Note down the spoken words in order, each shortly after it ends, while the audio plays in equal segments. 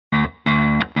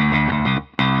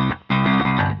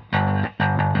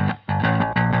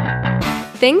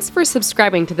Thanks for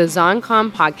subscribing to the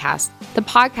ZonCon podcast, the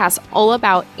podcast all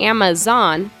about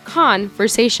Amazon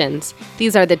conversations.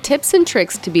 These are the tips and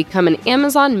tricks to become an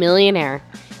Amazon millionaire.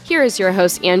 Here is your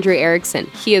host, Andrew Erickson.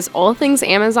 He is all things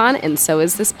Amazon, and so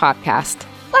is this podcast.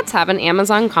 Let's have an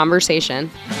Amazon conversation.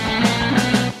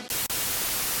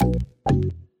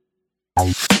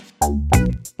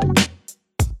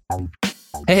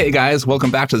 Hey guys,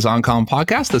 welcome back to the ZonCon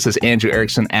podcast. This is Andrew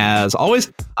Erickson. As always,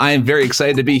 I am very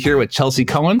excited to be here with Chelsea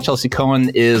Cohen. Chelsea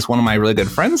Cohen is one of my really good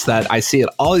friends that I see at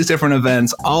all these different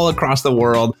events all across the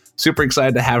world. Super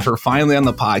excited to have her finally on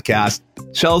the podcast.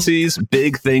 Chelsea's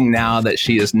big thing now that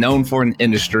she is known for in the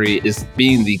industry is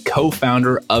being the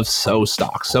co-founder of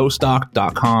SoStock.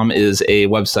 SoStock.com is a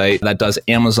website that does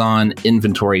Amazon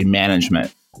inventory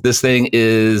management. This thing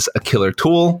is a killer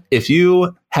tool. If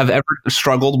you have ever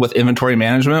struggled with inventory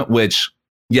management, which,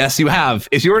 yes, you have.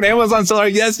 If you're an Amazon seller,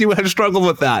 yes, you have struggled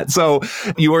with that. So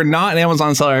you are not an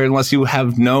Amazon seller unless you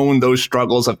have known those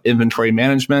struggles of inventory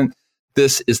management.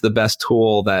 This is the best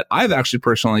tool that I've actually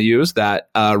personally used that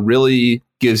really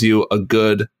gives you a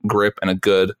good grip and a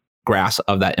good grasp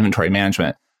of that inventory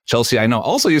management. Chelsea, I know,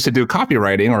 also used to do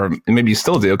copywriting, or maybe you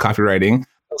still do copywriting.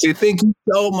 Chelsea, thank you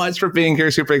so much for being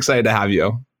here. Super excited to have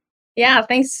you. Yeah,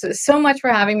 thanks so much for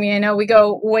having me. I know we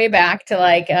go way back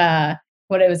to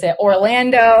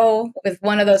Orlando with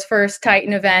one of those first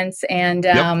Titan events. And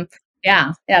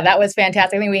yeah, that was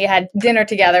fantastic. I think we had dinner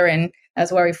together and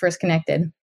that's where we first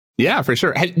connected. Yeah, for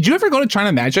sure. Did you ever go to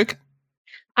China Magic?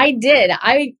 I did.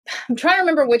 I'm trying to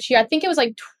remember which year. I think it was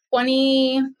like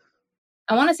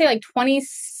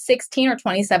 2016 or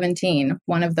 2017,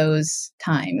 one of those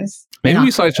times. Maybe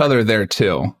we saw each other there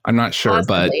too. I'm not sure,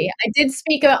 Possibly. But I did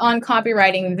speak on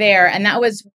copywriting there, and that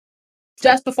was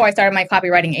just before I started my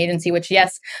copywriting agency, which,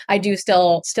 yes, I do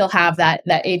still have that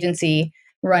agency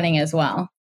running as well.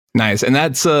 Nice. And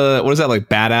that's, what is that, like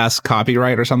Badass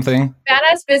Copyright or something?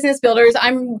 Badass Business Builders.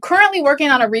 I'm currently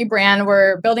working on a rebrand.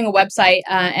 We're building a website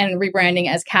and rebranding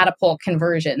as Catapult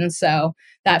Conversions. So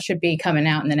that should be coming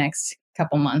out in the next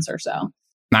couple months or so.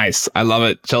 Nice. I love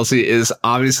it. Chelsea is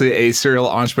obviously a serial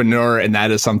entrepreneur, and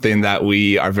that is something that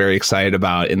we are very excited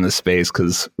about in this space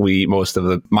because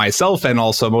myself and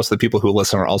also most of the people who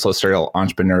listen are also serial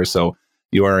entrepreneurs. So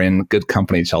you are in good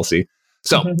company, Chelsea.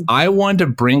 So I wanted to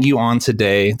bring you on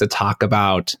today to talk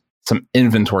about some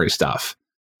inventory stuff.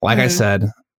 Like I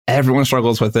said, everyone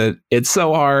struggles with it. It's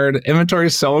so hard. Inventory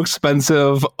is so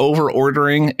expensive. Over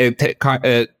ordering, it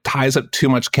ties up too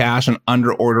much cash, and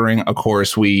under ordering, of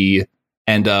course, we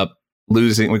end up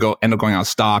losing. We end up going out of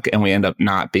stock, and we end up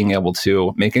not being able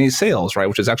to make any sales, right?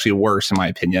 Which is actually worse, in my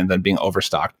opinion, than being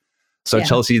overstocked. So yeah.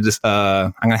 Chelsea,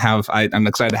 I'm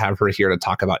excited to have her here to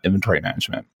talk about inventory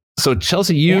management. So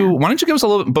Chelsea, why don't you give us a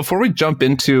little, before we jump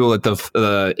into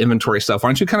the inventory stuff, why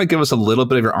don't you kind of give us a little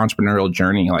bit of your entrepreneurial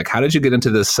journey? Like, how did you get into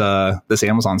this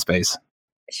Amazon space?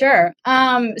 Sure.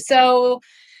 So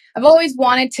I've always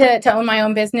wanted to own my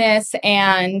own business.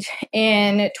 And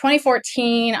in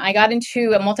 2014, I got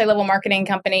into a multi-level marketing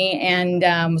company and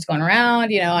was going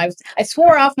around, I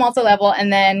swore off multi-level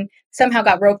and then somehow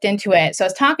got roped into it. So I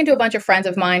was talking to a bunch of friends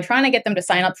of mine, trying to get them to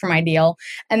sign up for my deal.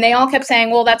 And they all kept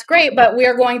saying, well, that's great, but we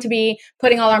are going to be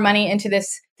putting all our money into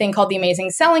this thing called the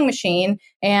Amazing Selling Machine.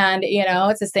 And,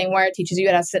 it's this thing where it teaches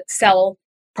you how to sell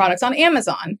products on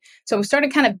Amazon. So we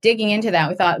started kind of digging into that.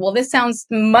 We thought, well, this sounds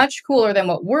much cooler than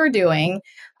what we're doing.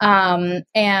 And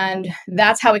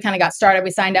that's how we kind of got started.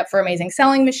 We signed up for Amazing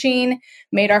Selling Machine,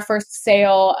 made our first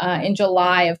sale in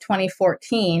July of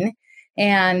 2014.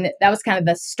 And that was kind of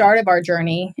the start of our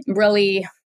journey. Really,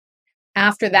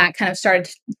 after that, kind of started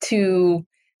to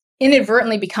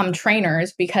inadvertently become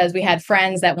trainers because we had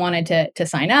friends that wanted to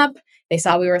sign up. They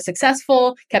saw we were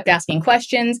successful, kept asking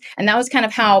questions. And that was kind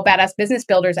of how Badass Business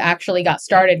Builders actually got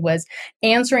started, was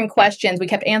answering questions. We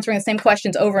kept answering the same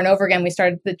questions over and over again. We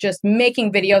started just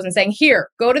making videos and saying, here,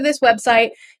 go to this website,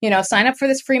 sign up for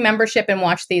this free membership and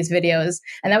watch these videos.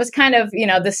 And that was kind of,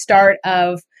 the start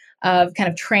of kind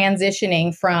of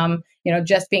transitioning from,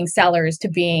 just being sellers to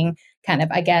being kind of,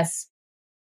 I guess,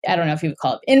 I don't know if you would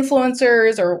call it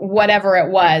influencers or whatever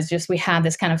it was. Just we had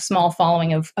this kind of small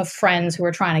following of friends who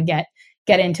were trying to get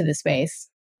into the space.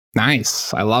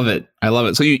 Nice. I love it.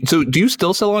 So do you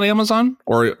still sell on Amazon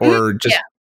or just? Yeah.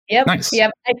 Yep. Nice.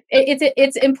 Yep.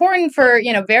 It's important for,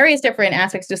 various different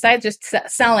aspects besides just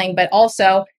selling, but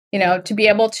also, to be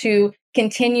able to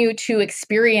continue to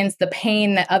experience the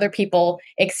pain that other people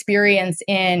experience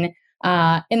in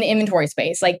the inventory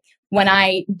space. Like when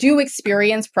I do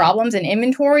experience problems in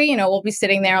inventory, we'll be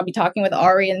sitting there, I'll be talking with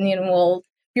Ari and, we'll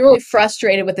be really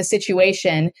frustrated with the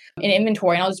situation in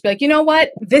inventory. And I'll just be like, you know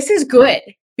what? This is good.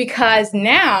 because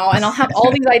now, and I'll have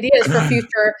all these ideas for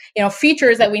future,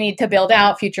 features that we need to build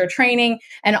out, future training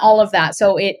and all of that.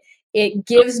 So it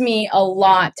gives me a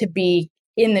lot to be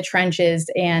in the trenches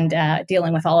and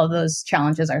dealing with all of those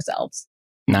challenges ourselves.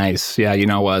 Nice.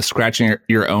 Yeah. Scratching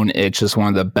your own itch is one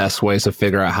of the best ways to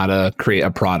figure out how to create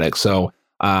a product. So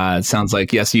it sounds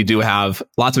like, yes, you do have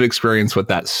lots of experience with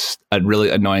that a really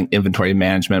annoying inventory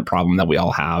management problem that we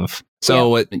all have.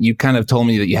 So you kind of told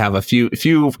me that you have a few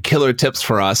killer tips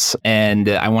for us, and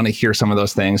I want to hear some of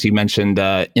those things. You mentioned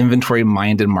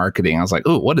inventory-minded marketing. I was like,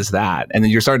 "Oh, what is that?" And then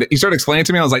you started explaining it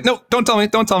to me. I was like, "No, don't tell me.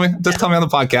 Just tell me on the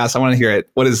podcast. I want to hear it.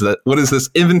 What is that? What is this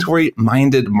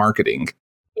inventory-minded marketing?"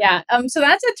 Yeah. So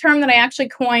that's a term that I actually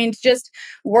coined just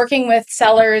working with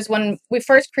sellers. When we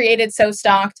first created So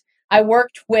Stocked, I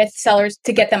worked with sellers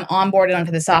to get them onboarded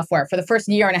onto the software. For the first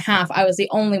year and a half, I was the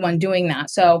only one doing that.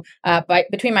 So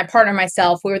between my partner and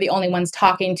myself, we were the only ones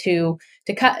talking to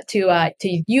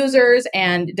users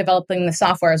and developing the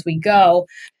software as we go,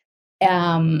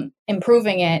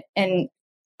 improving it. And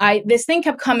this thing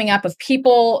kept coming up of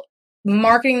people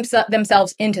marketing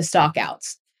themselves into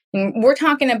stockouts. And we're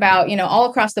talking about, all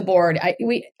across the board.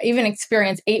 We even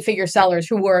experienced 8-figure sellers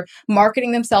who were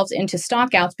marketing themselves into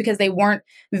stockouts because they weren't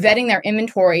vetting their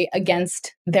inventory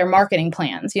against their marketing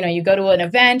plans. You go to an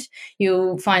event,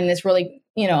 you find this really,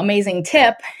 amazing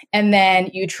tip, and then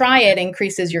you try it,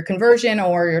 increases your conversion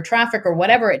or your traffic or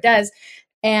whatever it does.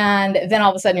 And then all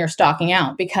of a sudden you're stocking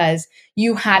out because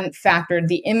you hadn't factored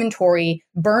the inventory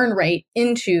burn rate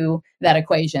into that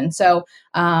equation. So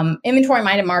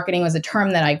inventory-minded marketing was a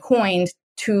term that I coined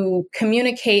to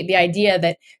communicate the idea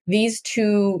that these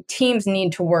two teams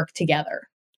need to work together.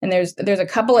 And there's a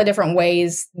couple of different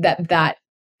ways that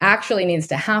actually needs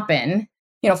to happen.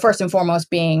 First and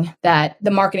foremost being that the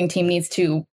marketing team needs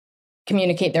to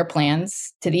communicate their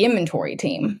plans to the inventory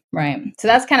team, right? So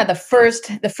that's kind of the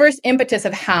first impetus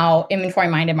of how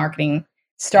inventory-minded marketing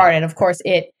started. Of course,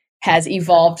 it has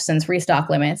evolved since restock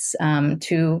limits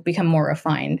to become more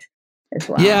refined as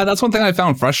well. Yeah, that's one thing I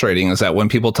found frustrating is that when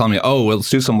people tell me, "Oh, well,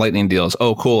 let's do some lightning deals.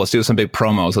 Oh, cool, let's do some big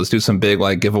promos. Let's do some big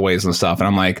giveaways and stuff," and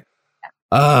I'm like,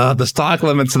 the stock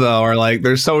limits though are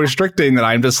they're so restricting that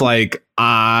I'm just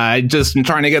I just am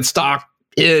trying to get stock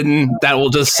in that will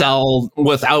just sell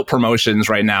without promotions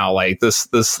right now. This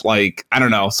I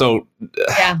don't know. So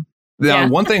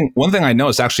one thing I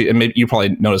noticed actually, and maybe you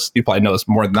probably noticed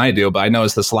more than I do, but I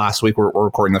noticed this last week, we're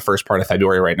recording the first part of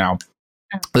February right now.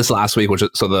 This last week,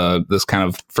 this kind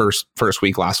of first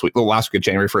week last week, the last week of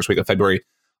January, first week of February,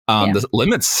 the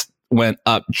limits went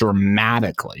up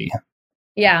dramatically.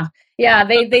 Yeah.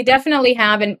 They definitely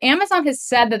have. And Amazon has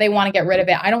said that they want to get rid of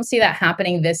it. I don't see that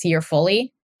happening this year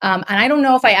fully. And I don't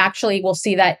know if I actually will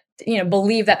see that,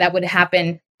 believe that would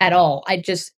happen at all. I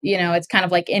just, it's kind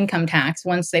of like income tax.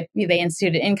 Once they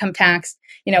instituted income tax,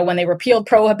 when they repealed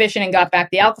prohibition and got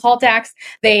back the alcohol tax,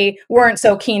 they weren't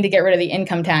so keen to get rid of the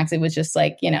income tax. It was just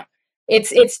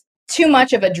it's too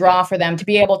much of a draw for them to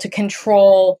be able to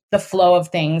control the flow of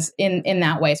things in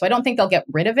that way. So I don't think they'll get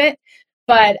rid of it.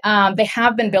 But they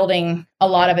have been building a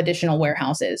lot of additional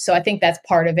warehouses. So I think that's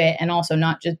part of it. And also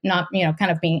not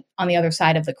kind of being on the other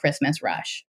side of the Christmas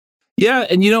rush. Yeah.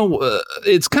 And,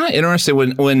 it's kind of interesting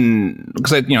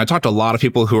because I talked to a lot of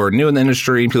people who are new in the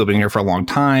industry, people have been here for a long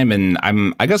time. And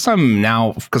I guess I'm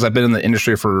now, because I've been in the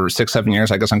industry for 6-7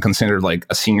 years, I guess I'm considered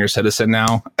a senior citizen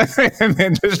now in the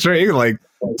industry.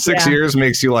 6 years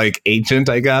makes you ancient,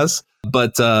 I guess.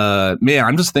 But man,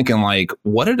 I'm just thinking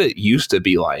what did it used to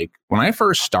be like? When I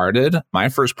first started, my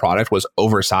first product was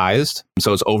oversized.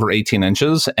 So it's over 18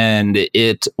 inches. And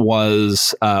it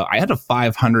was, I had a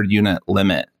 500 unit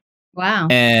limit. Wow.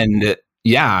 And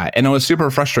yeah, and it was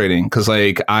super frustrating because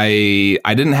I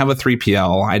didn't have a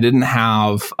 3PL. I didn't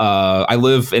have, I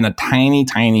live in a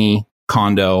tiny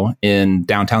condo in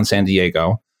downtown San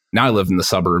Diego. Now I live in the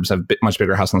suburbs. I have a much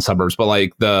bigger house in the suburbs, but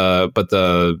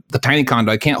the tiny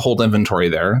condo, I can't hold inventory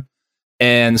there.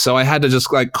 And so I had to just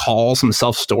call some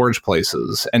self-storage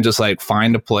places and just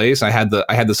find a place. I had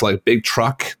this big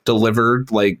truck delivered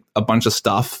a bunch of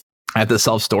stuff at the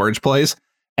self-storage place.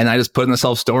 And I just put in the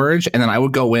self-storage, and then I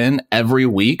would go in every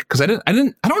week because I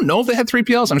don't know if they had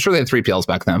 3PLs. I'm sure they had 3PLs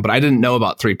back then, but I didn't know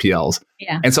about 3PLs.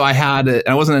 Yeah. And so I had it,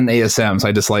 and I wasn't an ASM, so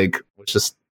I just was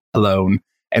just alone.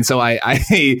 And so I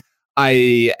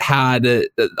had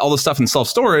all the stuff in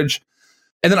self-storage,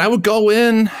 and then I would go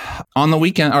in on the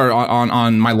weekend or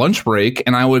on my lunch break,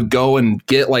 and I would go and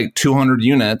get 200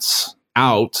 units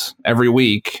out every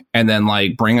week and then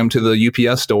bring them to the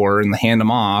UPS store and hand them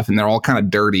off, and they're all kind of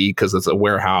dirty because it's a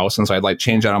warehouse. And so I'd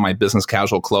change out of my business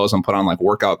casual clothes and put on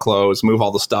workout clothes, move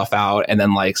all the stuff out, and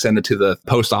then send it to the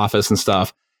post office and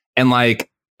stuff. And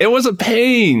It was a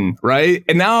pain, right?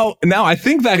 And now I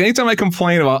think back, anytime I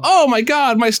complain about, oh my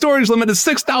God, my storage limit is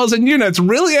 6,000 units.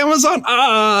 Really, Amazon?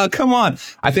 Come on.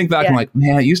 I think back, I'm like,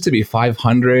 man, it used to be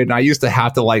 500 and I used to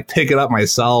have to like pick it up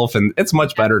myself, and it's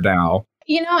much better now.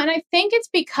 And I think it's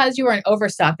because you were in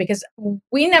overstock, because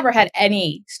we never had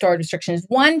any storage restrictions.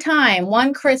 One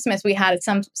Christmas, we had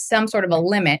some sort of a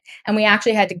limit, and we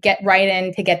actually had to get right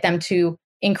in to get them to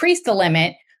increase the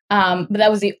limit. But that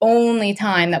was the only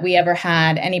time that we ever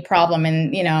had any problem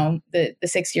in, the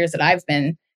 6 years that I've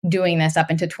been doing this up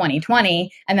into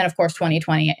 2020. And then, of course,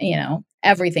 2020,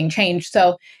 everything changed.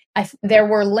 So there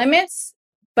were limits,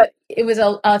 but it was,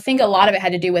 I think a lot of it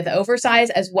had to do with oversize,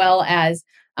 as well as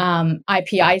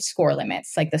IPI score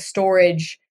limits, like the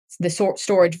storage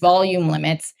volume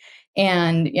limits.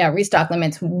 And restock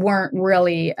limits weren't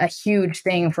really a huge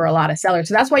thing for a lot of sellers.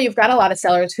 So that's why you've got a lot of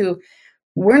sellers who,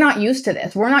 we're not used to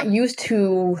this. We're not used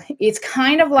to, it's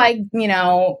kind of like,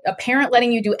 a parent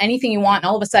letting you do anything you want and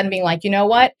all of a sudden being like, you know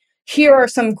what, here are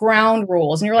some ground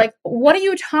rules. And you're like, what are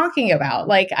you talking about?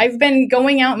 Like, I've been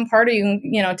going out and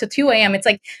partying, to 2 a.m. It's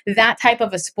like that type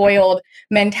of a spoiled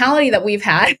mentality that we've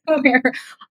had where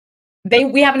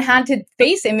we haven't had to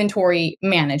face inventory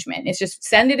management. It's just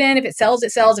send it in. If it sells,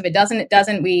 it sells. If it doesn't, it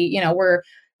doesn't. We're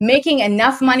making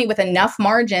enough money with enough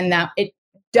margin that it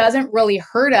doesn't really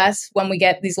hurt us when we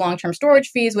get these long-term storage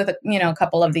fees with a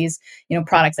couple of these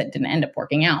products that didn't end up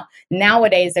working out.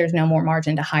 Nowadays, there's no more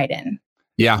margin to hide in.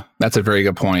 Yeah, that's a very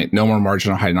good point. No more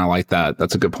margin to hide in. I like that.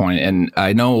 That's a good point. And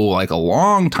I know like a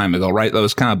long time ago, right? That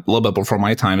was kind of a little bit before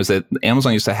my time, is that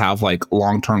Amazon used to have like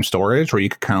long-term storage where you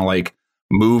could kind of like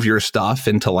move your stuff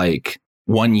into like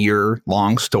 1 year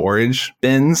long storage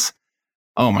bins.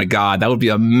 Oh my God, that would be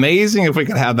amazing if we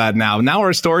could have that now. Now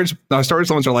our storage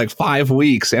limits are like 5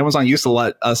 weeks. Amazon used to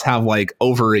let us have like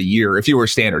over a year if you were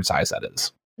standard size, that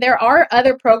is. There are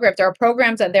other programs. There are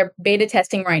programs that they're beta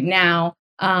testing right now,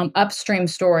 upstream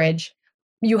storage.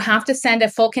 You have to send a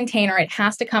full container. It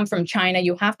has to come from China.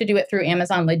 You have to do it through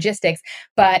Amazon Logistics,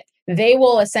 but they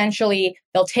will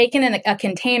they'll take in a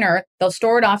container, they'll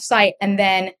store it off site, and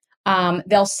then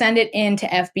they'll send it into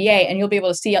FBA, and you'll be able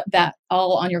to see that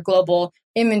all on your global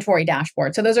inventory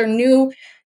dashboard. So those are new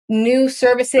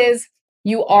services.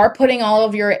 You are putting all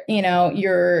of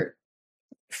your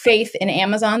faith in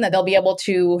Amazon that they'll be able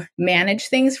to manage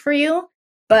things for you.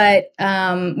 But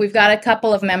we've got a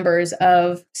couple of members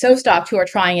of SoStocked who are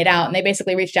trying it out, and they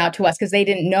basically reached out to us because they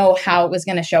didn't know how it was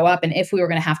going to show up and if we were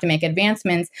going to have to make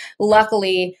advancements.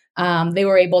 Luckily, they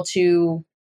were able to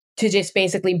just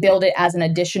basically build it as an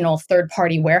additional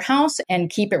third-party warehouse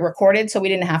and keep it recorded, so we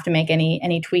didn't have to make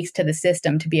any tweaks to the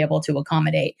system to be able to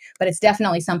accommodate. But it's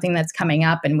definitely something that's coming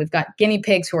up, and we've got guinea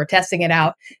pigs who are testing it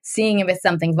out, seeing if it's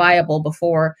something viable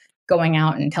before going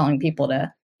out and telling people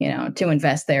to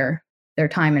invest their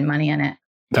time and money in it.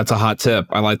 That's a hot tip.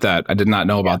 I like that. I did not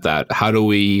know about that. How do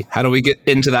we get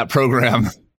into that program?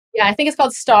 Yeah, I think it's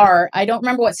called STAR. I don't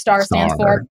remember what STAR stands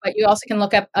for, but you also can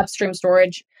look up upstream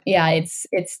storage. Yeah, it's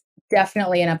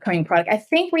definitely an upcoming product. I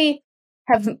think we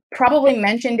have probably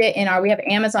mentioned it we have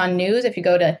Amazon News. If you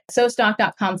go to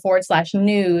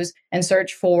sostock.com/news and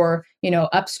search for,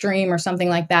 upstream or something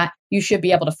like that, you should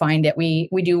be able to find it. We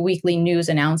do weekly news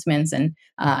announcements, and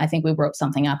I think we wrote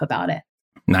something up about it.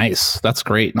 Nice. That's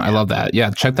great. I love that. Yeah,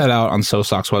 check that out on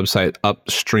SoStock's website,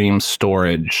 Upstream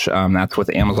Storage. That's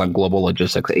with Amazon Global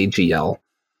Logistics, AGL.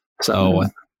 So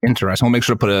interesting. We'll make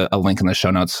sure to put a link in the show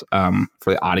notes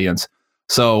for the audience.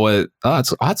 So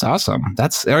that's awesome.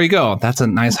 There you go. That's a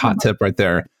nice hot tip right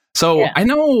there. So I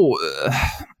know.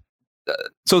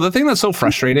 So the thing that's so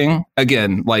frustrating,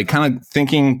 again, like kind of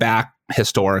thinking back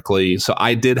historically. So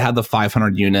I did have the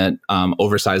 500 unit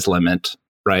oversized limit,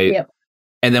 right? Yep.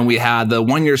 And then we had the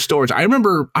 1 year storage. I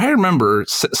remember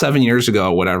 7 years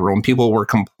ago, whatever, when people were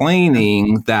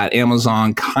complaining that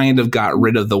Amazon kind of got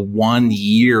rid of the 1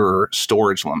 year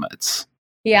storage limits.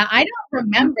 Yeah, I don't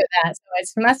remember that. So it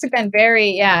must have been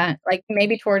like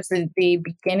maybe towards the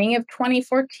beginning of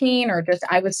 2014, or just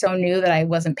I was so new that I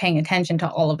wasn't paying attention to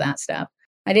all of that stuff.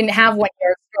 I didn't have 1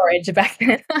 year storage back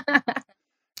then.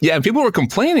 Yeah, and people were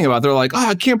complaining about. They're like, "Oh,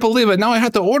 I can't believe it! Now I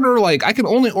have to order. Like, I can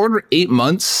only order 8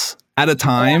 months at a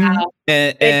time." Wow.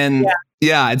 And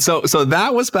so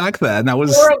that was back then. That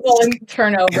was horrible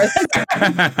turnover.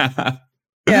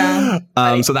 Yeah.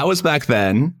 So that was back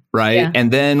then, right? Yeah.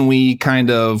 And then we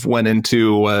kind of went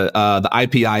into the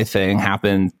IPI thing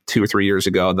happened 2 or 3 years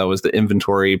ago. That was the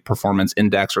Inventory Performance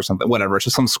Index or something, whatever. It's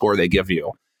just some score they give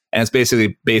you. And it's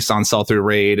basically based on sell-through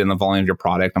rate and the volume of your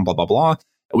product and blah, blah, blah.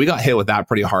 We got hit with that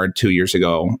pretty hard 2 years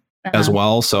ago as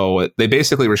well. So they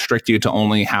basically restrict you to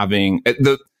only having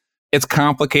it's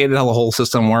complicated how the whole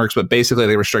system works, but basically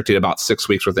they restricted about 6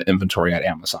 weeks worth of inventory at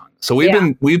Amazon. So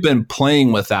we've been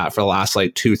playing with that for the last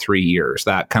like 2-3 years,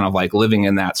 that kind of like living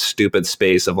in that stupid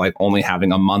space of like only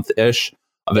having a month-ish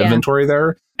of inventory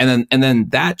there. And then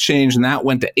that changed, and that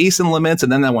went to ASIN limits,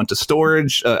 and then that went to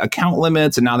storage account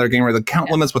limits, and now they're getting rid of the account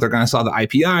limits, but they're going to sell the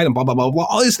IPI and blah, blah, blah, blah.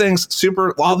 All these things,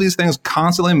 all these things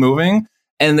constantly moving,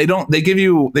 and they give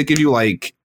you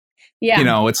like,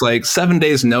 it's like 7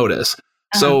 days notice.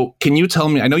 So can you tell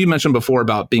me, I know you mentioned before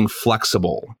about being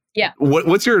flexible. Yeah.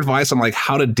 What's your advice on like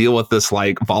how to deal with this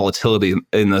like volatility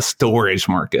in the storage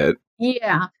market?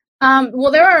 Yeah.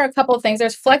 Well, there are a couple of things.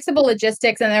 There's flexible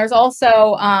logistics, and there's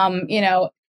also,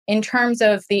 in terms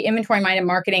of the inventory-minded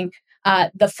marketing,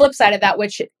 the flip side of that,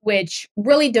 which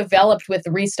really developed with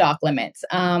the restock limits.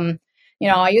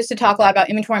 I used to talk a lot about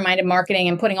inventory-minded marketing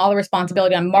and putting all the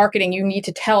responsibility on marketing. You need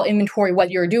to tell inventory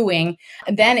what you're doing.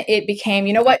 And then it became,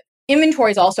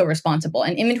 inventory is also responsible,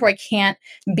 and inventory can't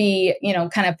be,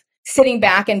 kind of sitting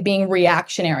back and being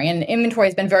reactionary. And inventory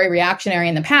has been very reactionary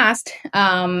in the past,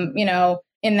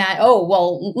 in that, oh,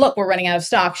 well, look, we're running out of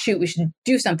stock. Shoot, we should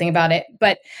do something about it.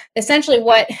 But essentially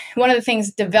one of the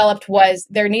things developed was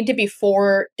there need to be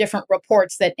 4 different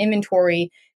reports that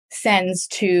inventory sends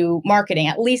to marketing,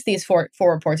 at least these four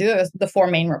reports. These are the 4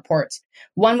 main reports.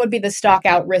 One would be the stock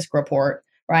out risk report,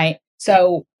 right?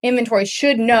 So inventory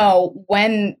should know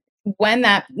when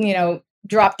that,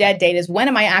 drop dead date is, when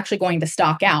am I actually going to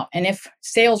stock out? And if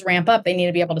sales ramp up, they need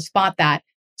to be able to spot that.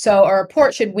 So a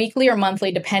report should weekly or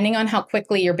monthly, depending on how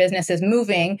quickly your business is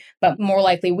moving, but more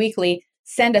likely weekly,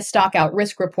 send a stock out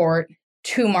risk report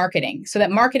to marketing so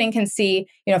that marketing can see,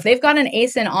 if they've got an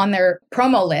ASIN on their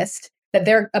promo list that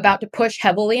they're about to push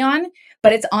heavily on,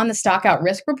 but it's on the stock out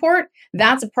risk report,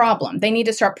 that's a problem. They need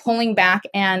to start pulling back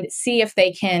and see if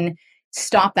they can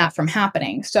stop that from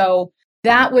happening. So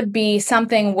that would be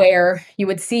something where you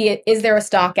would see it. Is there a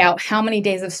stock out? How many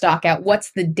days of stock out?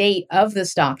 What's the date of the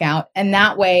stock out? And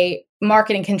that way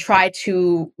marketing can try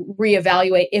to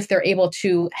reevaluate if they're able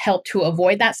to help to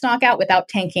avoid that stock out without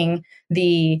tanking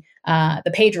the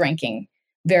page ranking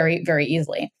very, very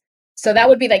easily. So that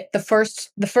would be like the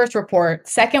first report.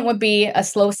 Second would be a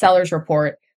slow sellers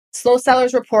report. Slow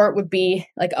sellers report would be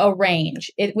like a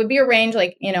range. It would be a range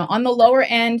like, on the lower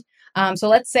end. So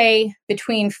let's say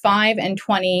between 5 and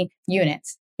 20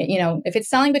 units. If it's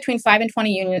selling between 5 and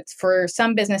 20 units for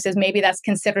some businesses, maybe that's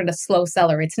considered a slow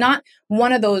seller. It's not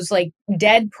one of those like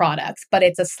dead products, but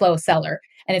it's a slow seller.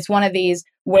 And it's one of these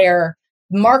where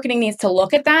marketing needs to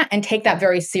look at that and take that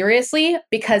very seriously,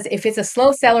 because if it's a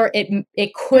slow seller,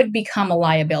 it could become a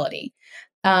liability.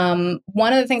 One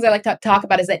of the things I like to talk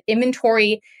about is that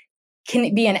inventory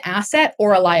can be an asset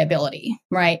or a liability,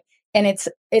 right? And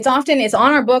it's often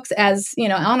on our books as,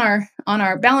 on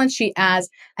our balance sheet as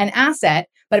an asset,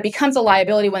 but it becomes a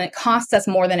liability when it costs us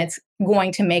more than it's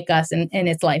going to make us in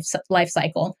its life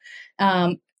cycle.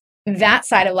 That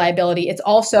side of liability, it's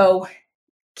also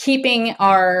keeping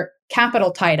our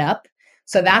capital tied up.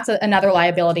 So that's another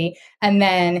liability. And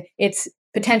then it's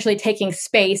potentially taking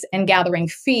space and gathering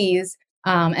fees.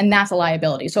 And that's a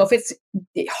liability. So if it's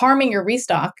harming your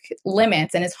restock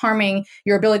limits and it's harming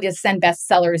your ability to send best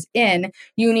sellers in,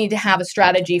 you need to have a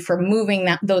strategy for moving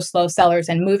those slow sellers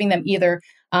and moving them either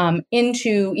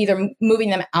moving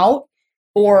them out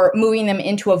or moving them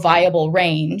into a viable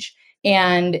range.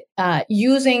 And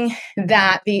using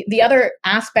that, the other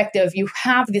aspect of you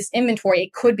have this inventory,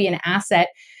 it could be an asset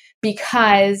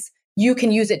because you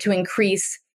can use it to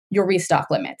increase your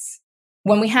restock limits.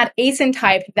 When we had ASIN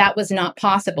type, that was not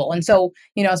possible. And so,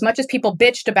 as much as people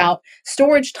bitched about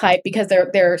storage type because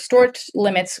their storage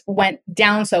limits went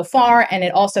down so far, and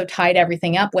it also tied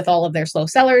everything up with all of their slow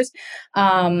sellers,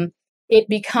 it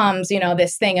becomes,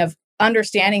 this thing of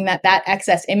understanding that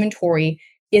excess inventory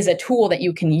is a tool that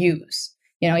you can use.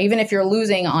 Even if you're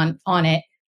losing on it,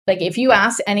 like if you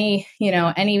ask any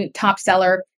top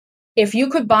seller, if you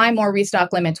could buy more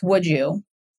restock limits, would you?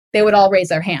 They would all raise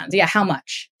their hands. Yeah, how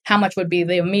much? How much would be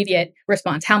the immediate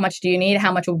response? How much do you need?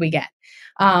 How much would we get?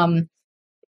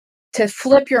 To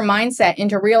flip your mindset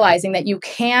into realizing that you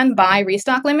can buy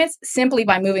restock limits simply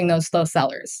by moving those slow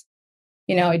sellers.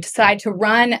 You decide to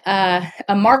run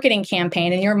a marketing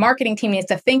campaign, and your marketing team needs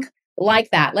to think like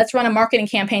that. Let's run a marketing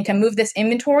campaign to move this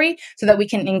inventory so that we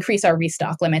can increase our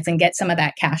restock limits and get some of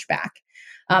that cash back.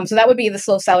 So that would be the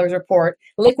slow sellers report.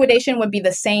 Liquidation would be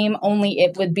the same, only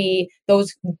it would be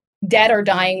those dead or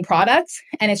dying products.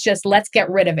 And it's just, let's get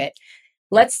rid of it.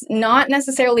 let's not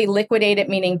necessarily liquidate it,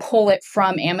 meaning pull it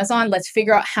from Amazon. Let's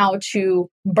figure out how to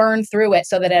burn through it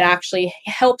so that it actually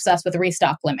helps us with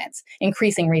restock limits,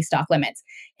 increasing restock limits.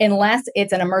 Unless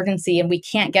it's an emergency and we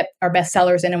can't get our best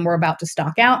sellers in and we're about to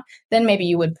stock out, then maybe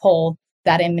you would pull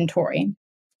that inventory.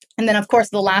 And then, of course,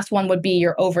 the last one would be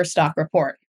your overstock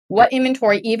report. What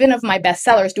inventory, even of my best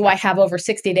sellers, do I have over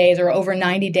 60 days or over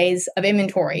 90 days of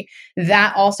inventory?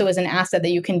 That also is an asset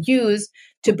that you can use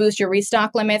to boost your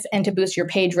restock limits and to boost your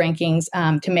page rankings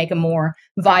to make a more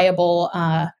viable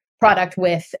product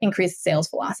with increased sales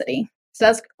velocity. So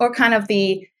that's or kind of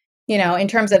the, in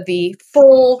terms of the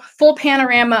full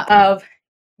panorama of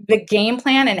the game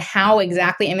plan and how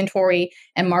exactly inventory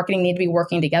and marketing need to be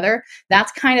working together.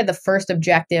 That's kind of the first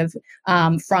objective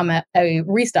from a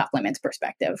restock limits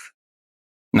perspective.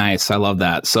 Nice. I love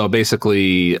that. So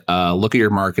basically, look at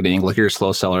your marketing, look at your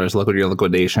slow sellers, look at your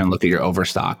liquidation, look at your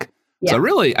overstock. Yeah. So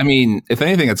really, I mean, if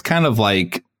anything, it's kind of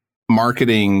like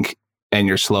marketing and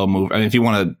your slow move. I mean, if you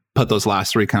want to put those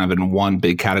last three kind of in one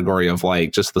big category of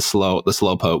like just the slow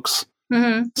pokes.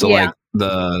 Mm-hmm. So like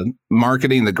the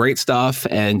marketing, the great stuff,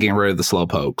 and getting rid of the slow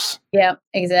pokes. Yeah,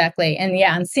 exactly.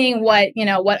 And seeing what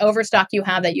overstock you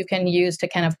have that you can use to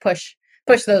kind of push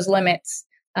those limits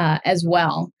as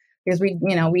well. Because we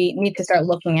need to start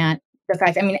looking at the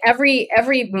fact, I mean, every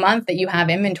month that you have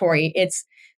inventory,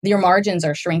 your margins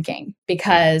are shrinking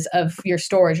because of your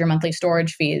monthly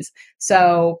storage fees.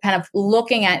 So kind of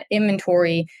looking at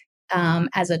inventory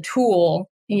as a tool,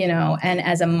 and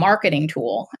as a marketing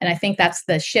tool. And I think that's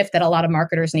the shift that a lot of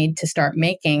marketers need to start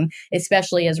making,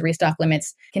 especially as restock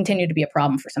limits continue to be a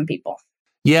problem for some people.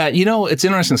 Yeah, it's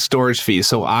interesting, storage fees.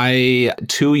 So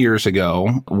 2 years ago,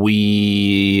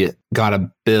 we got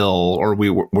a bill or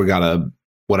we got a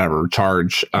whatever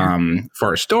charge for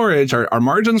our storage. Our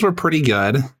margins were pretty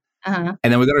good. Uh-huh.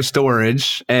 And then we got our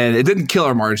storage, and it didn't kill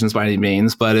our margins by any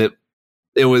means, but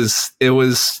it was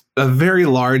a very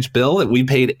large bill that we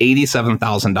paid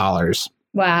 $87,000.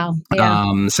 Wow. Yeah.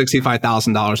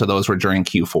 $65,000 of those were during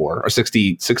Q4 or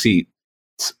 60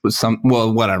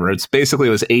 whatever. It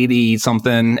was 80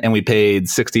 something, and we paid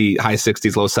high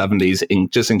 60s, low 70s in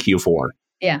Q4.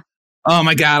 Yeah. Oh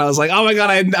my God. I was like, oh my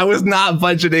God, I was not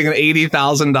budgeting an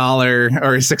 $80,000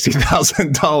 or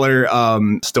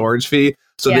 $60,000 storage fee.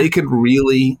 So they could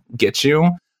really get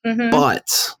you. Mm-hmm.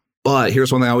 But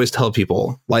here's one thing I always tell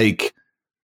people, like,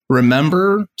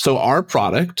 remember, so our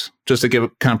product, just to give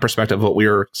kind of perspective of what we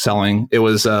were selling, it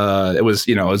was a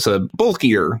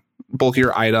bulkier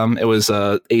item. It was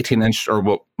a 18-inch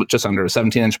or just under a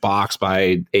 17-inch box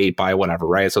by 8 by whatever,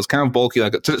 right? So it's kind of bulky.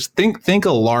 Like, just think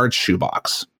a large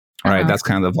shoebox, right? That's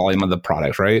kind of the volume of the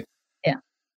product, right? Yeah.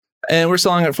 And we're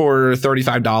selling it for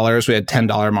 $35. We had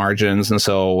 $10 margins, and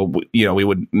so we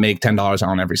would make $10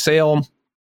 on every sale.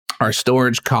 Our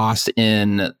storage cost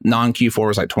in non-Q4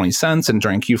 was like 20 cents, and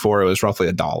during Q4 it was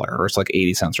roughly $1, or it's like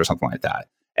 80 cents or something like that.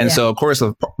 And so, of course,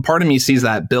 part of me sees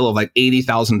that bill of like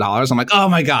 $80,000. I'm like, oh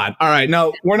my God. All right.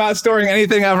 No, we're not storing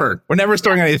anything ever. We're never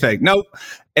storing anything. Nope.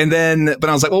 And then,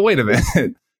 but I was like, well, wait a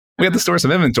minute. We have to store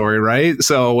some inventory, right?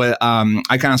 So I kind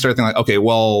of started thinking like, okay,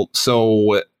 well,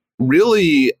 so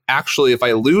really, actually, if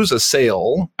I lose a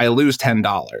sale, I lose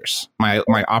 $10. My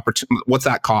opportunity, what's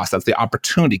that cost? That's the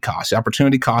opportunity cost. The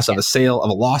opportunity cost of a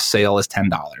lost sale is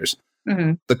 $10.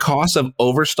 Mm-hmm. The cost of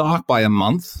overstock by a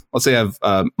month, let's say I have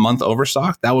a month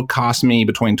overstock, that would cost me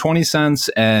between 20 cents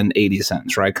and 80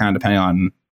 cents, right? Kind of depending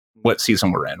on what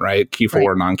season we're in, right? Q4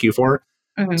 or non-Q4.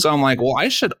 Mm-hmm. So I'm like, well, I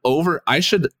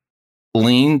should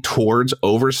lean towards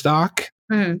overstock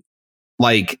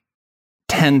like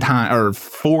 10 times or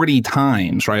 40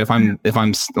 times, right? If I'm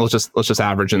let's just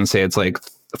average and say it's like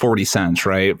 40 cents,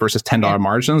 right? Versus $10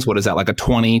 margins. What is that? Like a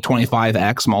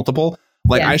 25x multiple?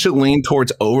 Like I should lean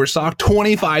towards overstock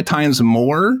 25 times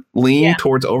more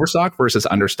towards overstock versus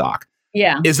understock.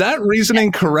 Yeah. Is that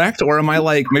reasoning correct? Or am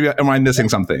I missing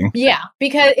something? Yeah,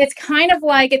 because it's kind of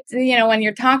like, it's, when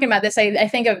you're talking about this, I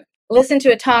think of, listen to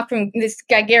a talk from this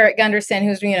guy, Garrett Gunderson,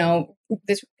 who's,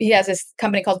 he has this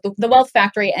company called The Wealth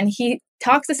Factory, and he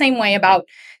talks the same way about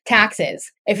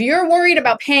taxes. If you're worried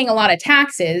about paying a lot of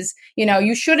taxes,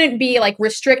 you shouldn't be like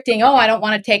restricting, I don't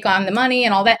want to take on the money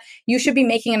and all that. You should be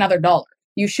making another dollar.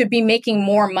 You should be making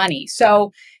more money.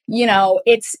 So,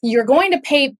 you're going to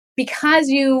pay because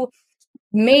you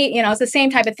made, it's the same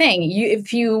type of thing.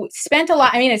 If you spent a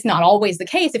lot, it's not always the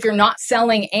case. If you're not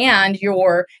selling and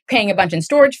you're paying a bunch in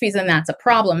storage fees, then that's a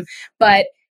problem. But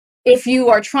if you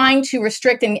are trying to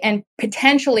restrict and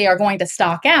potentially are going to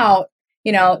stock out,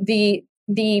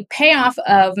 the payoff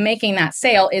of making that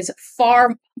sale is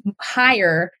far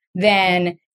higher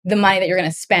than the money that you're going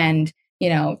to spend,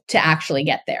 to actually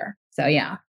get there. So,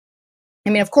 yeah. I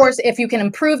mean, of course, if you can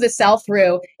improve the sell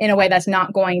through in a way that's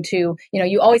not going to,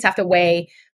 you always have to weigh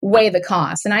the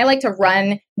cost. And I like to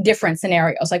run different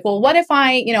scenarios. Like, well, what if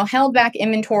I, held back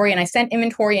inventory and I sent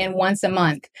inventory in once a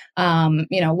month?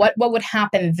 What would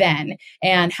happen then?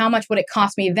 And how much would it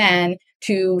cost me then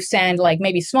to send like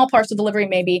maybe small parcel delivery,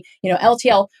 maybe,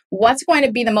 LTL? What's going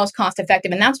to be the most cost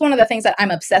effective? And that's one of the things that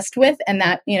I'm obsessed with. And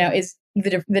that, is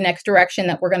the next direction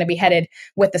that we're going to be headed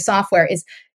with the software is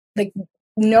like,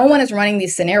 no one is running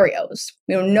these scenarios.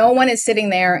 No one is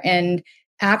sitting there and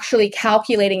actually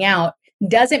calculating out,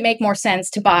 does it make more sense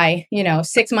to buy,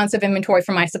 6 months of inventory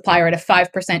from my supplier at a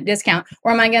 5% discount,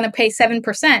 or am I going to pay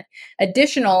 7%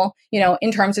 additional,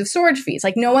 in terms of storage fees?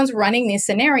 Like, no one's running these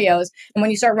scenarios. And when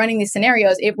you start running these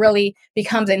scenarios, it really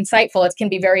becomes insightful. It can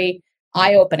be very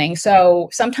eye-opening. So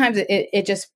sometimes it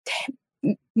just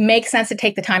makes sense to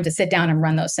take the time to sit down and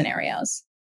run those scenarios.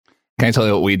 Can I tell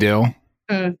you what we do?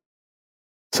 Mm.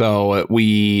 So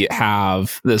we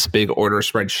have this big order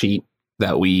spreadsheet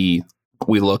that we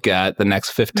look at the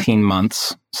next 15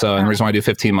 months. So and the reason why I do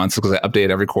 15 months is because I update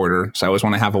every quarter. So I always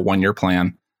want to have a 1-year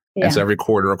plan. Yeah. And so every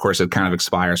quarter, of course, it kind of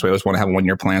expires. So we always want to have a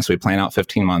 1-year plan. So we plan out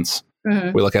 15 months.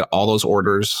 Mm-hmm. We look at all those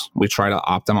orders. We try to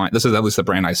optimize. This is at least the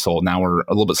brand I sold. Now we're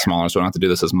a little bit smaller, so we don't have to do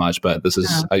this as much. But this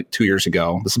is 2 years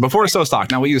ago. This is before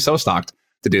SoStock. Now we use SoStock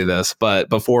to do this. But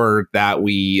before that,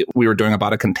 we were doing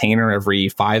about a container every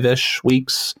 5-ish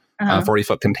weeks,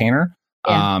 40-foot container.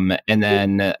 Yeah. And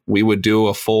then we would do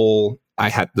a full, I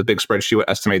had the big spreadsheet would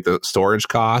estimate the storage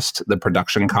cost, the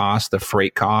production cost, the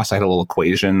freight cost. I had a little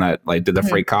equation that like did the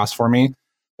freight cost for me.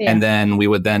 Yeah. And then we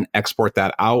would then export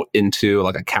that out into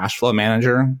like a cash flow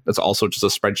manager. That's also just a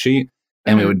spreadsheet.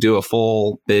 And we would do a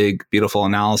full, big, beautiful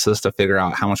analysis to figure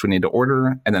out how much we need to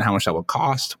order and then how much that would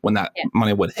cost when that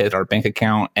money would hit our bank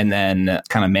account, and then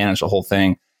kind of manage the whole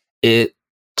thing. It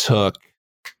took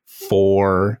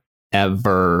forever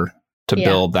to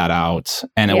build that out.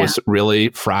 And it was really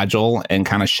fragile and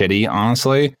kind of shitty,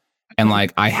 honestly. And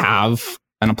like, I have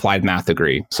an applied math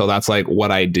degree. So that's like what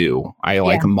I do. I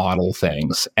like model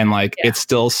things, and like, it's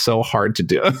still so hard to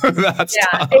do. That's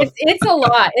tough. It's a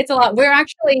lot. It's a lot. We're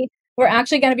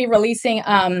actually going to be releasing,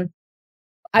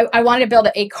 I wanted to build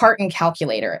a carton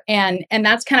calculator. And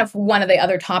that's kind of one of the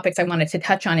other topics I wanted to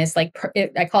touch on is like,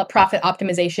 I call it profit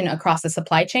optimization across the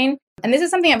supply chain. And this is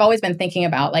something I've always been thinking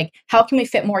about, like, how can we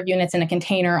fit more units in a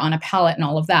container, on a pallet, and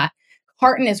all of that?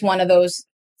 Carton is one of those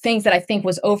things that I think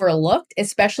was overlooked,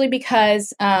 especially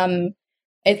because,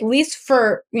 at least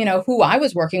for, who I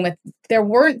was working with, there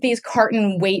weren't these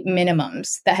carton weight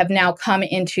minimums that have now come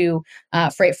into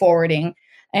freight forwarding.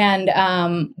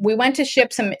 And we went to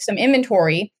ship some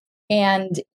inventory,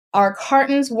 and our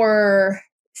cartons were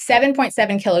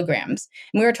 7.7 kilograms.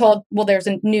 And we were told, well, there's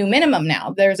a new minimum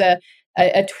now. There's a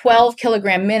 12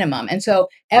 kilogram minimum. And so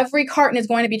every carton is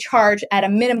going to be charged at a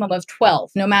minimum of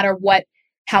 12, no matter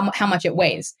how much it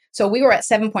weighs. So we were at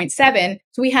 7.7.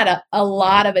 So we had a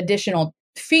lot of additional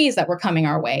fees that were coming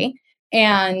our way.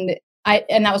 And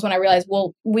that was when I realized,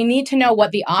 well, we need to know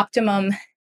what the optimum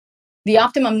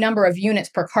number of units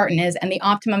per carton is, and the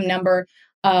optimum number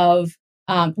of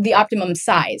the optimum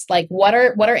size. Like, what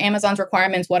are Amazon's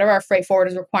requirements? What are our freight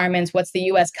forwarders' requirements? What's the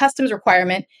U.S. Customs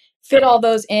requirement? Fit all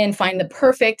those in, find the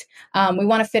perfect. We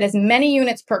want to fit as many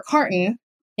units per carton,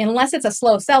 unless it's a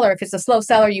slow seller. If it's a slow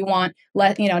seller, you want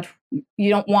you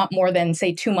don't want more than,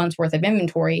 say, 2 months worth of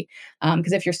inventory.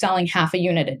 Because if you're selling half a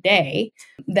unit a day,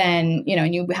 then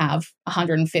you have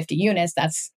 150 units.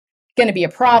 That's going to be a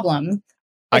problem.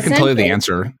 I can tell you the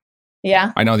answer.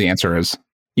 Yeah. I know the answer is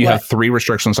you have 3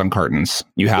 restrictions on cartons.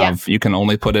 You can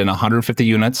only put in 150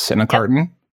 units in a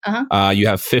carton. Uh-huh. You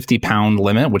have 50-pound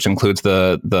limit, which includes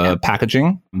the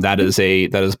packaging. That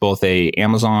is both a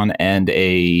Amazon and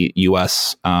a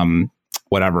US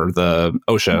the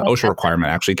OSHA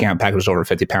requirement. Actually, you can't package over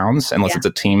 50 pounds unless it's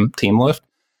a team lift.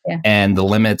 Yeah. And the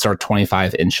limits are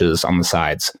 25 inches on the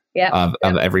sides of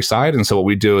every side. And so what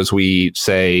we do is we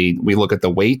look at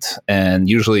the weight, and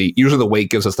usually the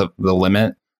weight gives us the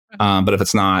limit. But if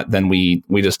it's not, then we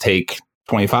just take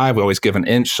 25. We always give an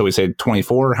inch. So we say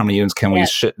 24. How many units can we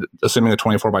ship? Assuming a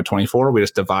 24 by 24, we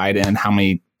just divide in how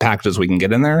many packages we can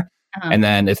get in there. And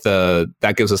then if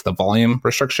that gives us the volume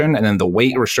restriction, and then the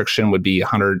weight restriction would be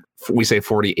 100, we say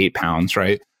 48 pounds,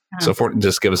 right? So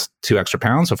just give us 2 extra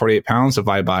pounds. So 48 pounds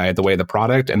divided by the weight of the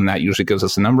product. And that usually gives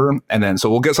us a number. And then, so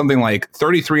we'll get something like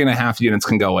 33 and a half units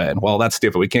can go in. Well, that's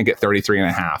stupid. We can't get 33 and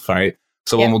a half, right?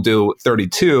 So then we'll do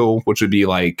 32, which would be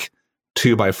like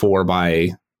 2 by 4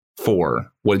 by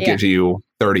 4 would give you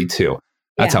 32.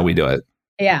 That's how we do it.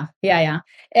 Yeah.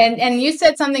 And you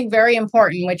said something very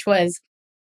important, which was,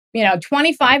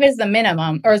 25 is the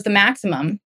minimum or is the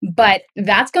maximum. but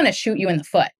that's going to shoot you in the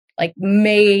foot, like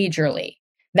majorly.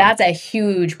 That's a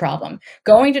huge problem.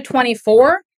 Going to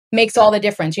 24 makes all the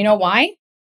difference. You know why?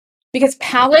 Because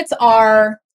pallets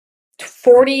are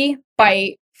 40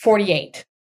 by 48.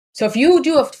 So if you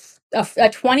do a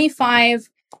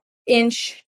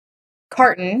 25-inch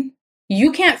carton,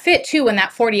 you can't fit 2 in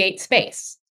that 48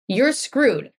 space. You're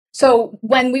screwed. So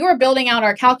when we were building out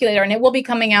our calculator, and it will be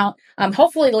coming out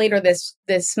hopefully later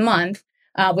this month,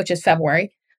 which is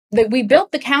February, that we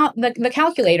built the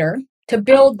calculator to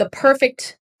build the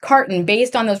perfect carton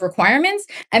based on those requirements.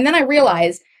 And then I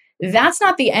realized that's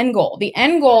not the end goal. The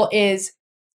end goal is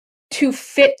to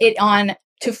fit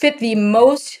the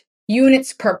most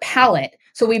units per pallet.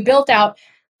 So we built out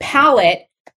pallet.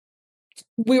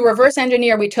 We reverse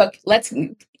engineer. We took,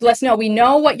 we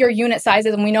know what your unit size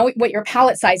is and we know what your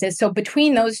pallet size is. So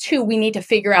between those two, we need to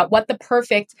figure out what the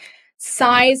perfect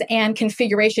size and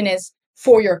configuration is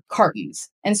for your cartons.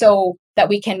 And so that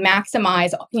we can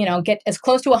maximize, get as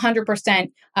close to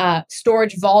 100%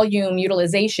 storage volume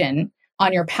utilization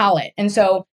on your pallet. And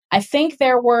so I think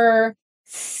there were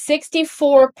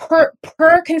 64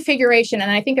 per configuration. And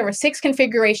I think there were 6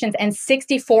 configurations and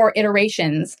 64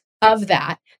 iterations of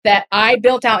that I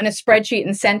built out in a spreadsheet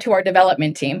and sent to our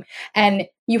development team. And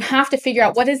you have to figure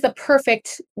out what is the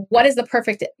perfect,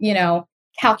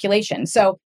 calculation.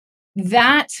 So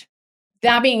that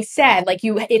being said,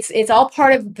 it's all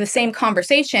part of the same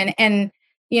conversation. And,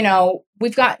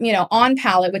 we've got, On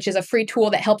Pallet, which is a free tool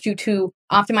that helps you to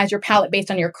optimize your pallet based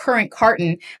on your current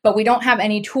carton. But we don't have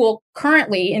any tool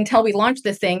currently until we launch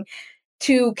this thing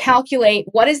to calculate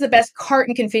what is the best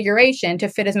carton configuration to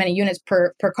fit as many units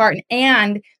per carton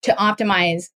and to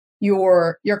optimize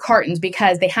your cartons,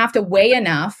 because they have to weigh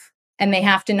enough and they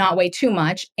have to not weigh too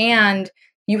much. And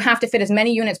you have to fit as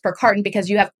many units per carton because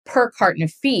you have per carton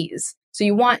fees. So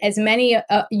you want as many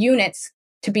units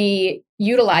to be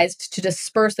utilized to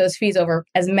disperse those fees over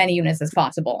as many units as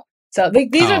possible. So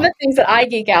these are the things that I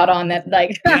geek out on that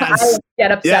yes. I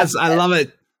get upset. Yes, I love it.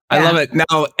 Yeah. I love it.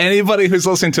 Now, anybody who's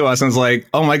listening to us and is like,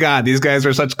 oh my God, these guys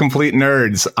are such complete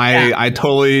nerds. I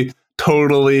totally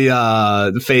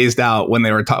phased out when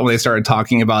they started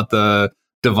talking about the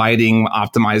dividing,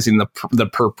 optimizing the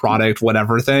per product,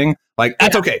 whatever thing. Like,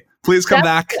 that's okay. Please come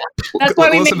back. That's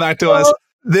why listen back to us.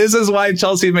 This is why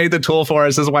Chelsea made the tool for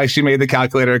us. This is why she made the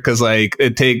calculator. Cause the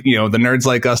nerds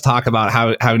like us talk about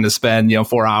having to spend,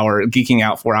 4 hours geeking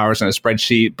out 4 hours in a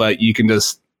spreadsheet, but you can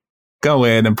just go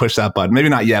in and push that button. Maybe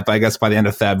not yet, but I guess by the end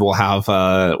of Feb,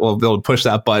 we'll be able to push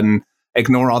that button,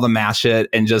 ignore all the math shit,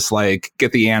 and just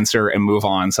get the answer and move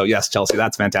on. So yes, Chelsea,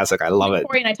 that's fantastic. I love it.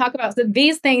 And I talk about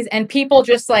these things, and people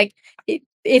just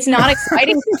it's not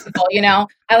exciting to people,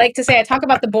 I like to say I talk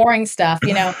about the boring stuff,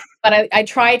 but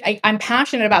I'm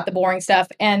passionate about the boring stuff,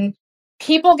 and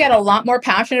people get a lot more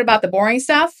passionate about the boring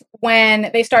stuff when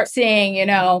they start seeing,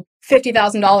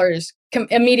 $50,000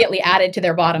 immediately added to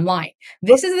their bottom line.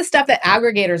 This is the stuff that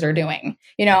aggregators are doing.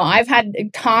 I've had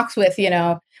talks with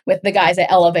the guys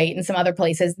at Elevate and some other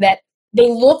places that they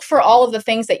look for all of the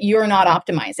things that you're not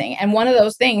optimizing. And one of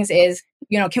those things is,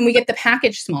 can we get the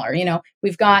package smaller?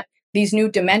 We've got these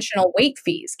new dimensional weight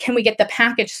fees. Can we get the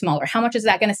package smaller? How much is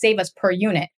that going to save us per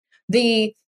unit?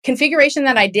 The configuration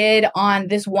that I did on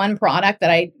this one product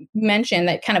that I mentioned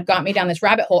that kind of got me down this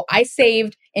rabbit hole, I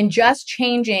saved in just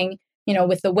changing,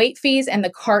 with the weight fees and the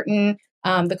carton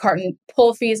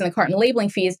pull fees and the carton labeling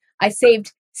fees, I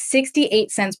saved 68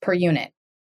 cents per unit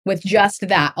with just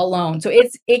that alone. So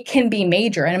it can be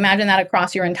major. And imagine that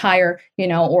across your entire,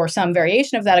 or some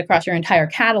variation of that across your entire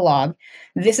catalog.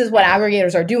 This is what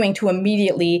aggregators are doing to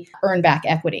immediately earn back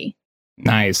equity.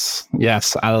 Nice.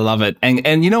 Yes, I love it.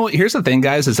 And here's the thing,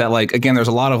 guys, is that again, there's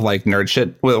a lot of nerd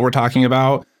shit we're talking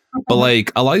about,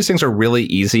 but a lot of these things are really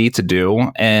easy to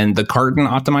do. And the carton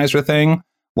optimizer thing,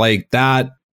 that,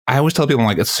 I always tell people,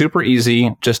 it's super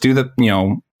easy. Just do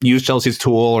use Chelsea's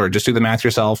tool or just do the math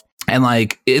yourself. And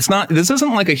this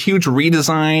isn't a huge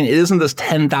redesign. It isn't this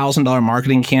 $10,000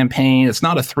 marketing campaign. It's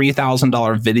not a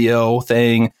 $3,000 video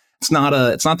thing. It's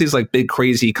not these big,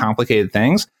 crazy, complicated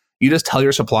things. You just tell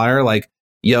your supplier,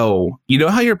 yo,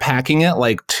 how you're packing it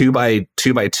 2 by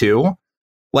 2 by 2?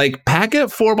 Pack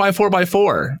it 4 by 4 by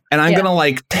 4. And I'm going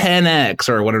to 10x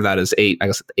or whatever that is, 8, I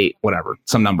guess 8, whatever,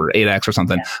 some number, 8x or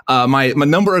something. Yeah. My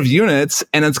number of units,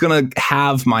 and it's going to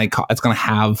have my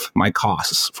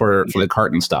costs for the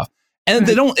carton stuff. And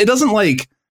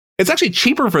it's actually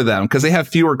cheaper for them because they have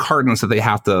fewer cartons that they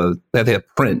have to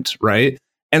print, right?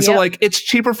 And so Yep. like it's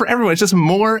cheaper for everyone. It's just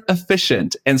more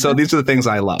efficient. And so these are the things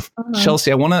I love.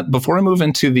 Chelsea, I want to, before I move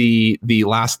into the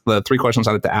three questions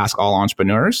I like to ask all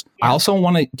entrepreneurs, I also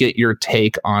want to get your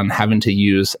take on having to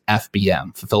use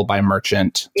FBM, fulfilled by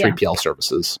merchant 3PL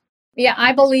services. Yeah,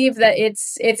 I believe that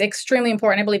it's extremely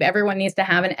important. I believe everyone needs to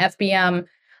have an FBM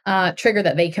trigger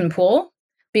that they can pull,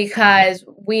 because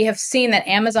we have seen that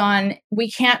Amazon,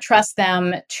 we can't trust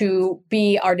them to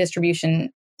be our distribution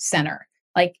center.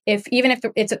 Like even if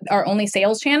it's our only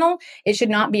sales channel, it should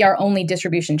not be our only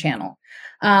distribution channel.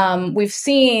 We've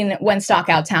seen when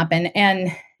stockouts happen,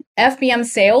 and FBM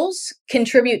sales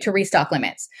contribute to restock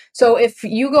limits. So if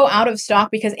you go out of stock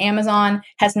because Amazon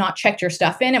has not checked your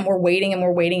stuff in, and we're waiting and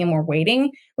we're waiting and we're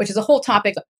waiting, which is a whole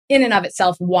topic in and of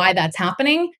itself, why that's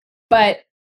happening. But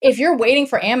if you're waiting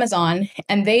for Amazon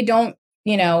and they don't,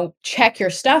 check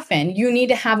your stuff in, you need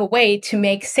to have a way to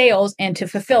make sales and to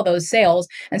fulfill those sales.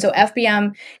 And so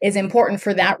FBM is important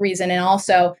for that reason. And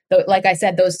also, like I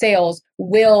said, those sales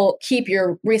will keep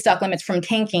your restock limits from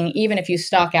tanking, even if you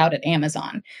stock out at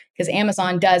Amazon, because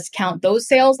Amazon does count those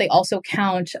sales. They also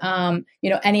count,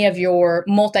 any of your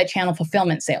multi-channel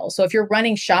fulfillment sales. So if you're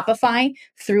running Shopify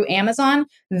through Amazon,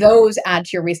 those add to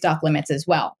your restock limits as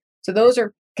well. So those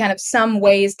are kind of some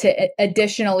ways to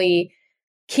additionally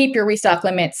keep your restock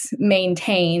limits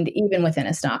maintained even within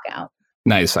a stock out.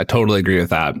 Nice. I totally agree with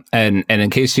that. And in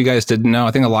case you guys didn't know,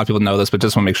 I think a lot of people know this, but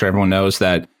just want to make sure everyone knows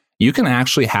that you can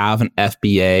actually have an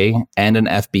FBA and an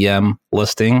FBM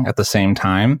listing at the same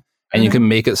time. And you can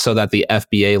make it so that the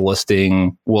FBA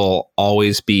listing will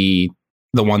always be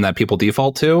the one that people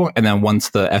default to. And then once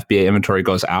the FBA inventory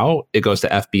goes out, it goes to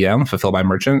FBM, fulfilled by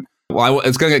merchant. Well,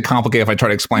 it's going to get complicated if I try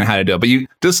to explain how to do it. But you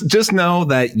just know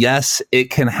that, yes, it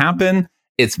can happen.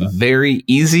 It's very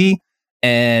easy.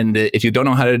 And if you don't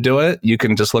know how to do it, you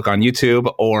can just look on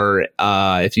YouTube, or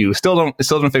if you still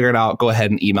don't figure it out, go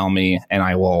ahead and email me and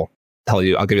I will tell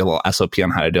you, I'll give you a little SOP on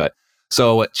how to do it.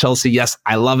 So Chelsea, yes,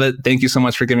 I love it. Thank you so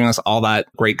much for giving us all that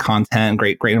great content,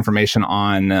 great information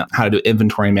on how to do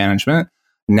inventory management.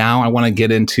 Now I want to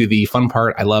get into the fun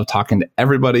part. I love talking to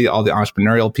everybody, all the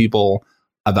entrepreneurial people,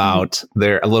 about a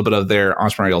little bit of their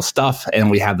entrepreneurial stuff. And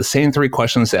we have the same three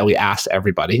questions that we asked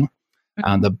everybody.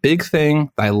 The big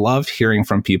thing I love hearing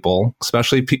from people,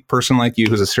 especially a person like you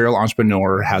who's a serial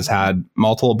entrepreneur, has had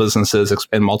multiple businesses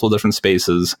in multiple different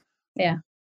spaces. Yeah.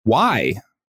 Why?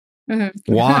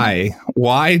 Why?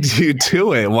 Why do you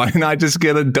do it? Why not just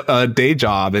get a day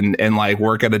job and like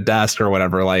work at a desk or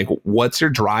whatever? Like, what's your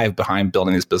drive behind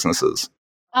building these businesses?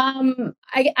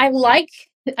 I like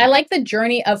the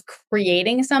journey of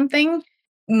creating something,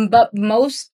 but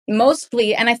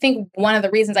mostly, and I think one of the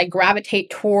reasons I gravitate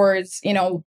towards,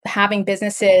 having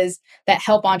businesses that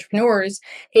help entrepreneurs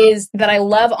is that I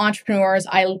love entrepreneurs.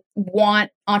 I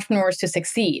want entrepreneurs to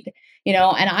succeed,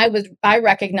 and I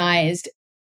recognized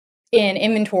in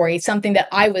inventory something that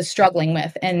I was struggling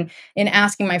with, and in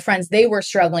asking my friends, they were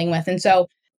struggling with. And so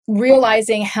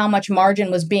realizing how much margin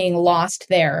was being lost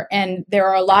there. And there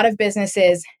are a lot of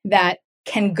businesses that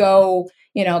can go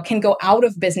out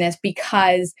of business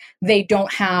because they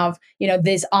don't have,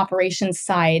 this operations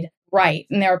side right.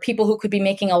 And there are people who could be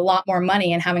making a lot more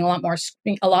money and having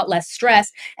a lot less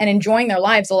stress and enjoying their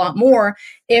lives a lot more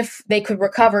if they could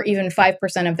recover even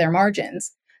 5% of their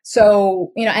margins.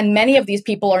 So, and many of these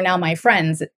people are now my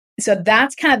friends. So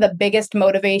that's kind of the biggest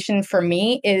motivation for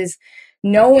me, is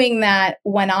knowing that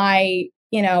when I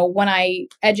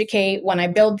educate, when I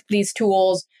build these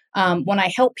tools, when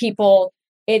I help people,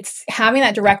 it's having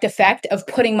that direct effect of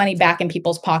putting money back in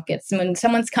people's pockets. And when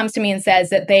someone comes to me and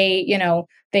says that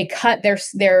they cut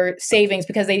their savings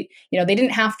because they didn't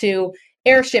have to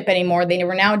airship anymore, they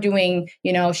were now doing,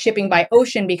 shipping by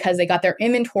ocean because they got their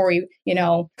inventory,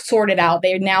 sorted out.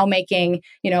 They're now making,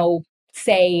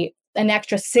 say an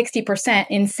extra 60%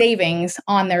 in savings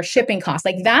on their shipping costs.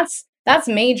 Like that's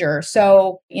major.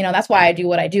 So, that's why I do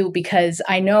what I do, because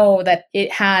I know that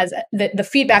it has the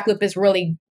feedback loop is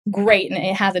really great, and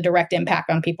it has a direct impact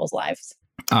on people's lives.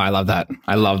 Oh, I love that.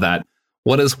 I love that.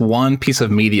 What is one piece of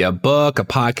media, a book, a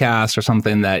podcast, or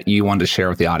something that you want to share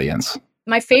with the audience?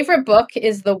 My favorite book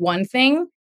is The One Thing.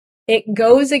 It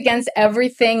goes against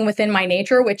everything within my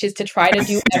nature, which is to try to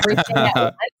do everything at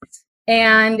once.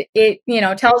 And it,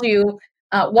 tells you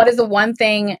what is the one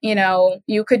thing,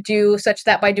 you could do such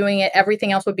that by doing it,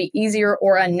 everything else would be easier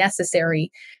or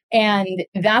unnecessary. And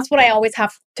that's what I always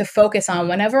have to focus on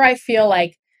whenever I feel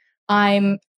like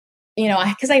I'm,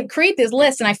 because I create this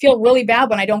list and I feel really bad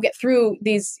when I don't get through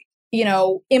these,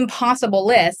 impossible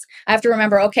lists. I have to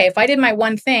remember, okay, if I did my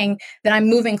one thing, then I'm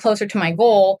moving closer to my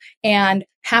goal. And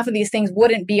half of these things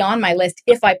wouldn't be on my list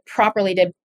if I properly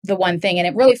did the one thing. And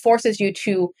it really forces you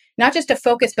to not just to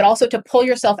focus, but also to pull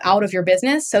yourself out of your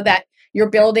business so that you're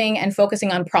building and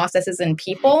focusing on processes and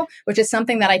people, which is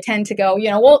something that I tend to go,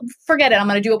 well, forget it. I'm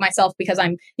going to do it myself because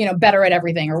I'm, better at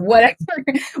everything or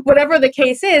whatever the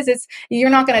case is. You're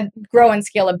not going to grow and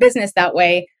scale a business that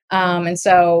way. And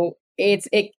so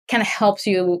it kind of helps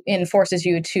you and forces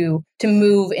you to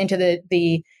move into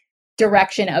the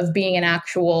direction of being an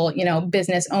actual,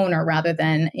 business owner rather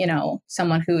than,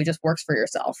 someone who just works for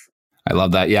yourself. I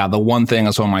love that. Yeah. The One Thing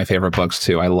is one of my favorite books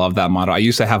too. I love that motto. I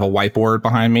used to have a whiteboard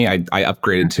behind me. I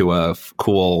upgraded to a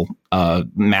cool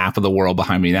map of the world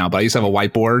behind me now, but I used to have a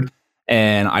whiteboard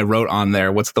and I wrote on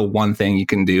there, what's the one thing you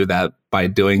can do that by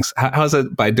doing, how is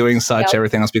it by doing such,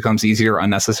 everything else becomes easier or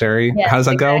unnecessary? Yeah, how does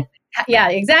that go? Yeah,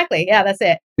 exactly. Yeah, that's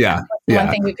it. Yeah. One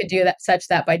thing you could do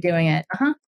that by doing it.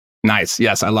 Uh-huh. Nice.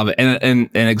 Yes, I love it.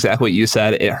 And exactly what you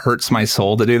said, it hurts my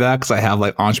soul to do that because I have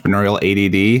like entrepreneurial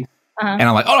ADD. And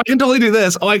I'm like, I can totally do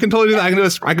this. I can totally do that. I can do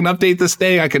this. I can update this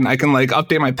thing. I can like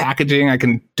update my packaging. I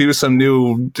can do some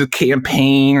new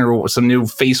campaign or some new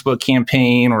Facebook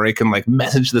campaign, or I can like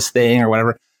message this thing or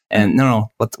whatever. And no,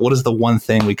 what is the one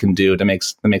thing we can do that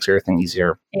makes everything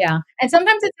easier? Yeah. And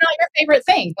sometimes it's not your favorite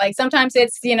thing. Like sometimes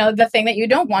it's, the thing that you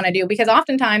don't want to do, because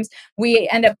oftentimes we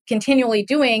end up continually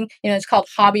doing, it's called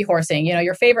hobby horsing,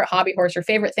 your favorite hobby horse, your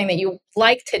favorite thing that you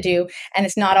like to do. And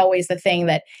it's not always the thing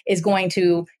that is going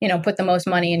to, put the most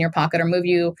money in your pocket or move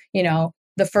you,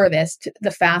 the furthest,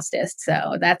 the fastest.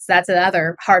 So that's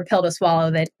another hard pill to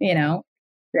swallow that,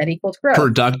 that equals growth.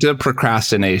 Productive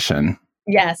procrastination.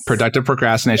 Yes. Productive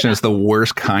procrastination is the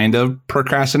worst kind of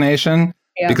procrastination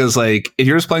because like if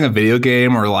you're just playing a video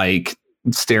game or like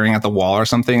staring at the wall or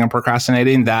something and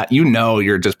procrastinating, that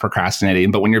you're just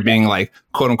procrastinating. But when you're being like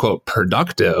quote unquote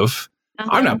productive,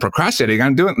 I'm not procrastinating.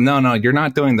 I'm doing no, you're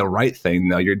not doing the right thing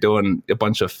though. You're doing a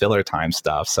bunch of filler time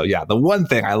stuff. So yeah, the one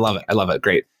thing, I love it. I love it.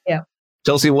 Great. Yeah.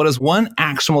 Chelsea, what is one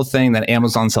actionable thing that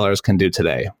Amazon sellers can do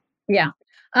today? Yeah.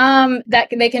 That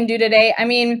they can do today. I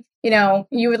mean,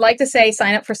 you would like to say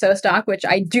sign up for SoStock, which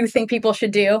I do think people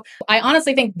should do. I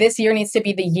honestly think this year needs to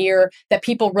be the year that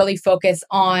people really focus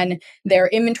on their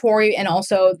inventory and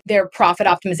also their profit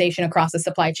optimization across the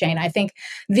supply chain. I think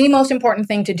the most important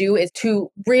thing to do is to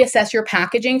reassess your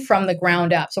packaging from the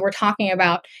ground up. So we're talking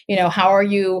about,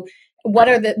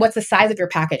 what's the size of your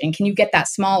packaging? Can you get that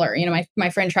smaller? My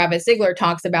friend Travis Ziegler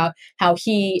talks about how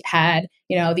he had,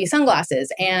 these sunglasses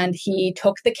and he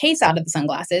took the case out of the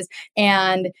sunglasses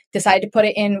and decided to put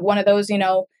it in one of those,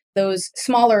 those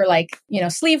smaller,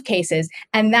 sleeve cases.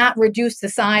 And that reduced the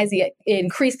size, it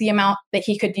increased the amount that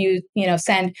he could use,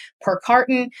 send per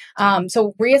carton.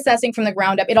 So reassessing from the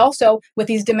ground up. It also, with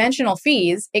these dimensional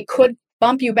fees, it could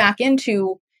bump you back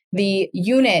into the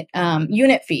unit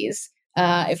fees.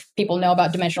 If people know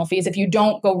about dimensional fees, if you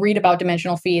don't, go read about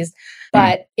dimensional fees,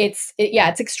 but it's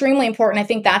extremely important. I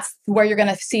think that's where you're going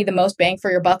to see the most bang for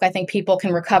your buck. I think people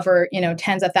can recover,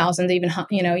 tens of thousands, even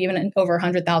over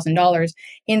 $100,000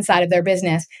 inside of their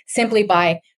business simply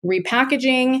by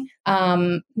repackaging,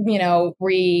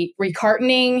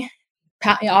 recartoning,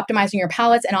 optimizing your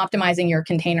pallets and optimizing your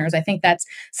containers. I think that's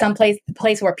some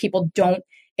place where people don't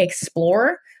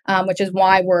explore, which is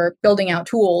why we're building out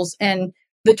tools. And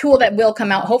the tool that will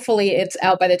come out, hopefully it's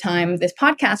out by the time this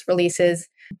podcast releases.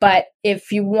 But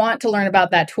if you want to learn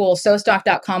about that tool,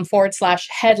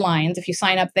 sostock.com/headlines, if you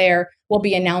sign up there, we'll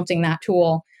be announcing that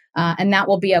tool. And that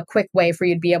will be a quick way for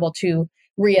you to be able to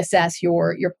reassess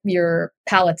your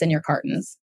pallets and your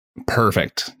cartons.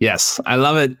 Perfect. Yes. I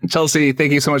love it. Chelsea,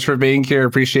 thank you so much for being here.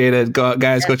 Appreciate it. Go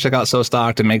check out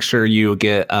SoStock to make sure you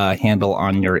get a handle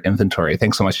on your inventory.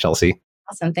 Thanks so much, Chelsea.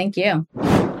 Awesome. Thank you.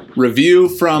 Review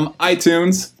from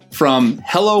iTunes from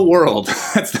Hello World.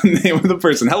 That's the name of the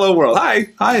person. Hello World. Hi,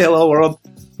 Hello World.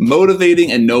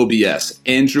 Motivating and no BS.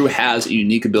 Andrew has a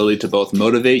unique ability to both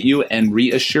motivate you and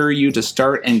reassure you to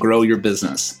start and grow your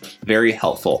business. Very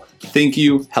helpful. Thank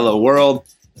you, Hello World.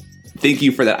 Thank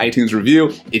you for that iTunes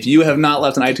review. If you have not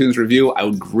left an iTunes review, I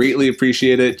would greatly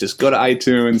appreciate it. Just go to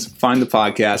iTunes, find the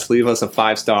podcast, leave us a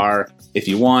 5-star. If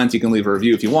you want, you can leave a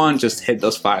review. If you want, just hit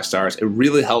those 5 stars. It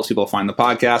really helps people find the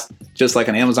podcast. Just like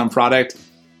an Amazon product,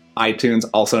 iTunes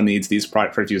also needs these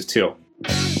product reviews too.